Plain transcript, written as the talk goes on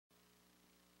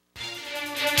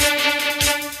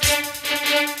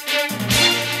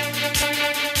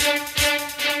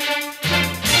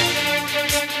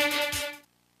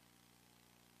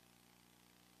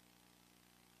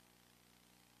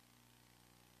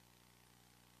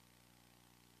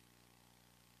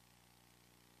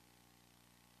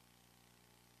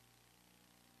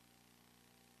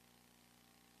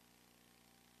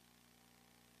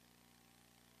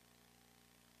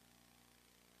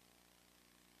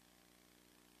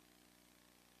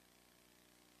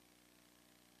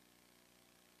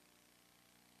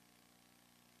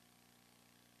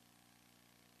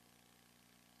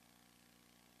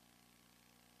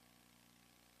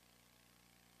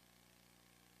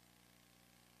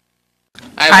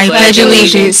I pledge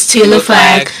allegiance to the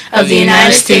flag of the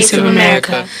United States of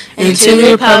America and to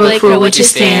the republic for which it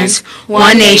stands,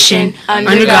 one nation,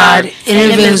 under God,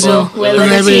 indivisible, with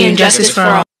liberty and justice for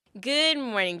all. Good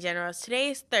morning, Generals. Today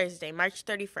is Thursday, March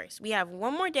 31st. We have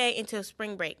one more day until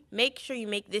spring break. Make sure you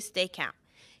make this day count.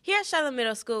 Here at Shiloh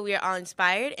Middle School, we are all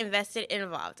inspired, invested, and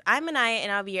involved. I'm Anaya, and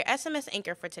I'll be your SMS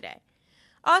anchor for today.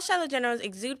 All Shiloh Generals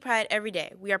exude pride every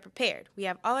day. We are prepared. We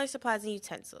have all our supplies and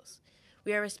utensils.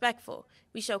 We are respectful.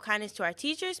 We show kindness to our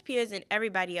teachers, peers, and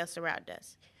everybody else around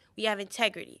us. We have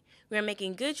integrity. We are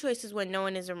making good choices when no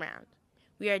one is around.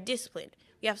 We are disciplined.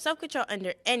 We have self-control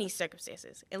under any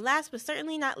circumstances. And last but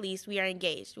certainly not least, we are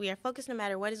engaged. We are focused no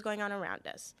matter what is going on around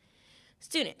us.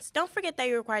 Students, don't forget that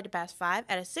you're required to pass 5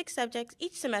 out of 6 subjects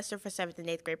each semester for 7th and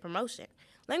 8th grade promotion.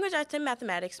 Language arts and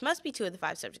mathematics must be 2 of the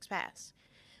 5 subjects passed.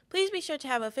 Please be sure to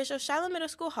have an official Shiloh Middle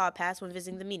School Hall Pass when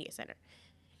visiting the Media Center.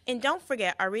 And don't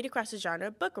forget our Read Across the Genre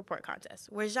book report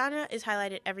contest, where genre is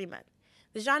highlighted every month.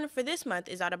 The genre for this month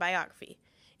is autobiography.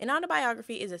 An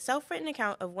autobiography is a self-written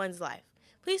account of one's life.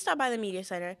 Please stop by the Media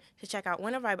Center to check out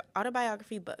one of our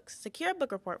autobiography books. Secure a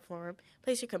book report form,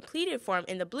 place your completed form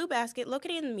in the blue basket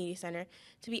located in the Media Center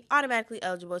to be automatically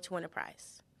eligible to win a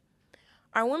prize.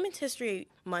 Our Women's History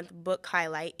Month book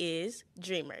highlight is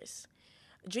Dreamers.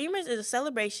 Dreamers is a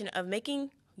celebration of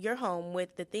making your home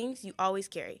with the things you always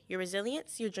carry, your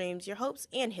resilience, your dreams, your hopes,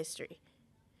 and history.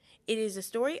 It is a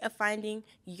story of finding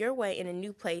your way in a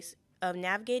new place, of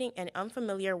navigating an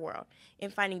unfamiliar world,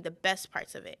 and finding the best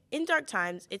parts of it. In dark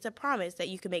times, it's a promise that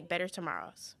you can make better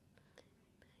tomorrows.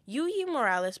 Yuyi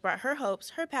Morales brought her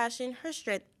hopes, her passion, her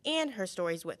strength, and her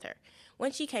stories with her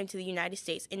when she came to the United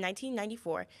States in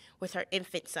 1994 with her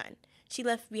infant son. She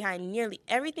left behind nearly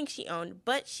everything she owned,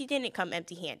 but she didn't come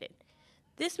empty-handed.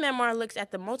 This memoir looks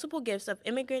at the multiple gifts of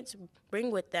immigrants bring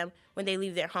with them when they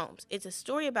leave their homes. It's a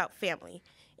story about family,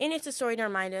 and it's a story to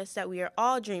remind us that we are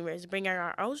all dreamers, bringing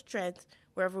our own strength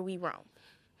wherever we roam.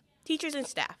 Teachers and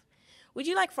staff, would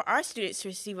you like for our students to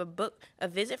receive a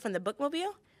visit from the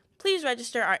Bookmobile? Please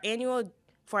register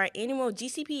for our annual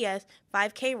GCPS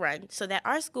 5K run so that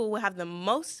our school will have the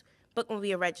most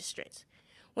Bookmobile registrants.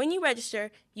 When you register,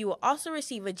 you will also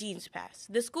receive a Jeans Pass.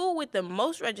 The school with the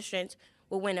most registrants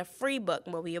will win a free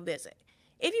Bookmobile visit.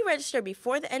 If you register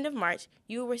before the end of March,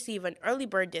 you will receive an early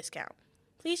bird discount.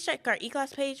 Please check our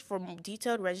eClass page for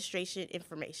detailed registration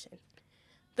information.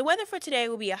 The weather for today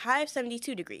will be a high of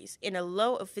 72 degrees and a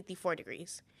low of 54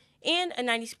 degrees, and a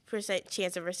 90%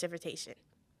 chance of precipitation.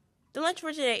 The lunch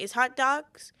for today is hot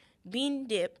dogs, bean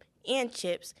dip, and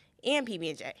chips, and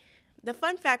PB&J. The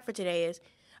fun fact for today is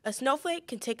a snowflake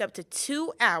can take up to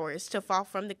 2 hours to fall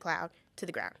from the cloud to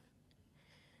the ground.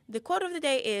 The quote of the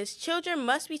day is, children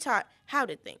must be taught how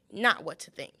to think, not what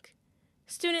to think.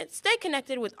 Students, stay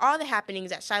connected with all the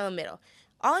happenings at Shiloh Middle.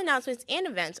 All announcements and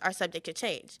events are subject to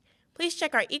change. Please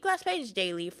check our eClass page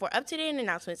daily for up-to-date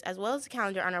announcements as well as the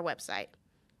calendar on our website.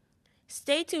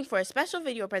 Stay tuned for a special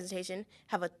video presentation,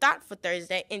 have a thought for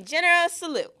Thursday, and General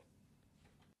Salute.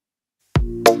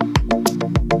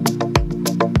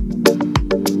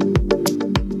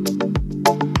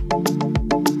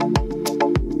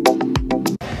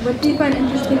 What do you find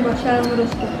interesting about Shiloh Middle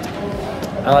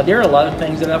School? There are a lot of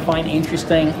things that I find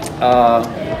interesting.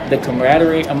 The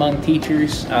camaraderie among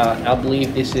teachers, I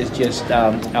believe this is just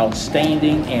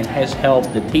outstanding and has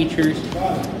helped the teachers.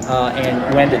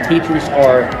 And when the teachers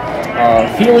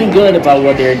are feeling good about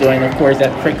what they're doing, of course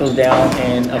that trickles down,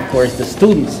 and of course the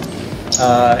students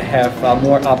have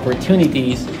more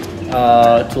opportunities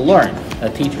to learn.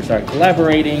 Teachers are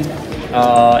collaborating,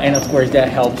 and of course that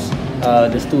helps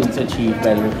the students achieve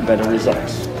better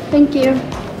results. Thank you.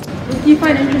 What do you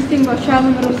find interesting about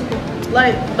Shiloh Middle School?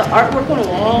 Like the artwork on the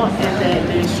wall and the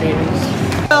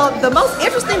administrators. Well, the most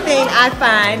interesting thing I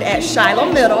find at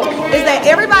Shiloh Middle is that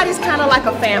everybody's kind of like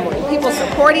a family. People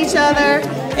support each other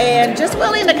and just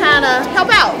willing to kind of help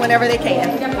out whenever they can.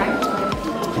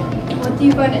 What do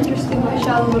you find interesting about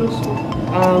Shiloh Middle School?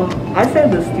 I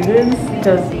said the students,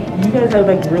 because you guys have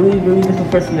like really different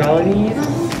personalities,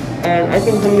 and I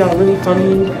think some of y'all are really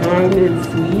funny, kind, and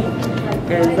sweet,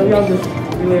 and some of y'all just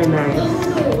really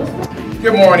nice.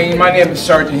 Good morning, my name is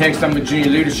Sergeant Hicks. I'm a Junior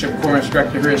Leadership Corps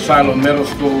instructor here at Shiloh Middle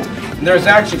School. And there's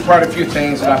actually quite a few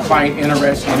things that I find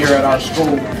interesting here at our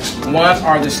school. One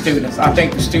are the students. I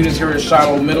think the students here at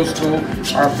Shiloh Middle School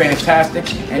are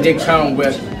fantastic, and they come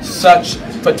with such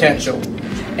potential.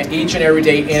 And each and every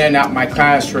day in and out my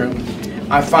classroom,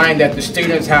 I find that the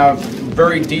students have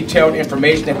very detailed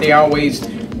information that they always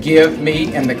give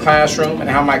me in the classroom and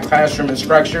how my classroom is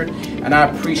structured, and I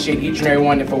appreciate each and every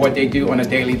one for what they do on a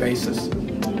daily basis.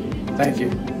 Thank you.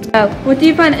 What do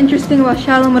you find interesting about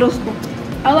Shiloh Middle School?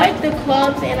 I like the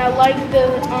clubs and I like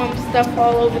the stuff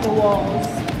all over the walls.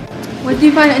 What do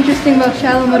you find interesting about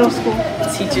Shiloh Middle School?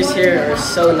 The teachers here are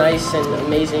so nice and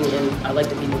amazing, and I like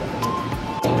the people.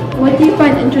 What do you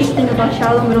find interesting about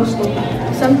Shiloh Middle School?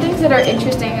 Some things that are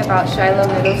interesting about Shiloh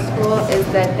Middle School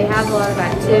is that they have a lot of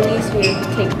activities for you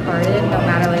to take part in, no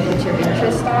matter like what your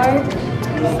interests are.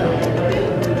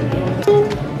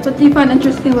 What do you find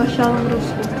interesting about Shiloh Middle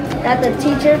School? That the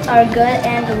teachers are good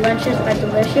and the lunches are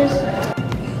delicious.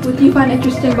 What do you find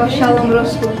interesting about Shiloh Middle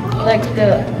School? Like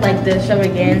the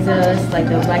extravaganzas, like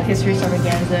the Black History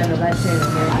extravaganza and the Latin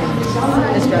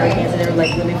American extravaganza. They were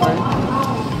like really fun.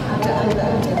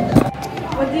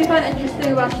 What do you find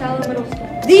interesting about Shiloh Middle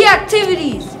School? The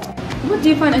activities. What do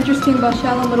you find interesting about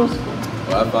Shiloh Middle School?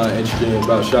 What I find interesting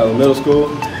about Shiloh Middle School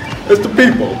is the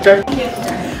people, okay?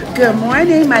 Good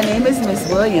morning, my name is Miss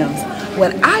Williams.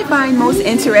 What I find most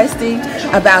interesting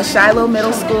about Shiloh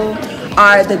Middle School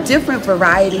are the different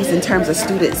varieties in terms of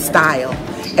student style.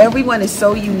 Everyone is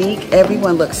so unique,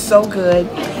 everyone looks so good,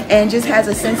 and just has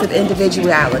a sense of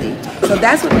individuality. So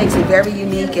that's what makes it very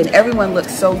unique, and everyone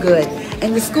looks so good.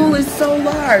 And the school is so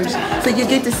large, so you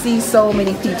get to see so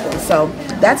many people. So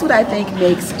that's what I think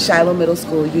makes Shiloh Middle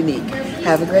School unique.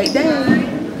 Have a great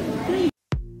day.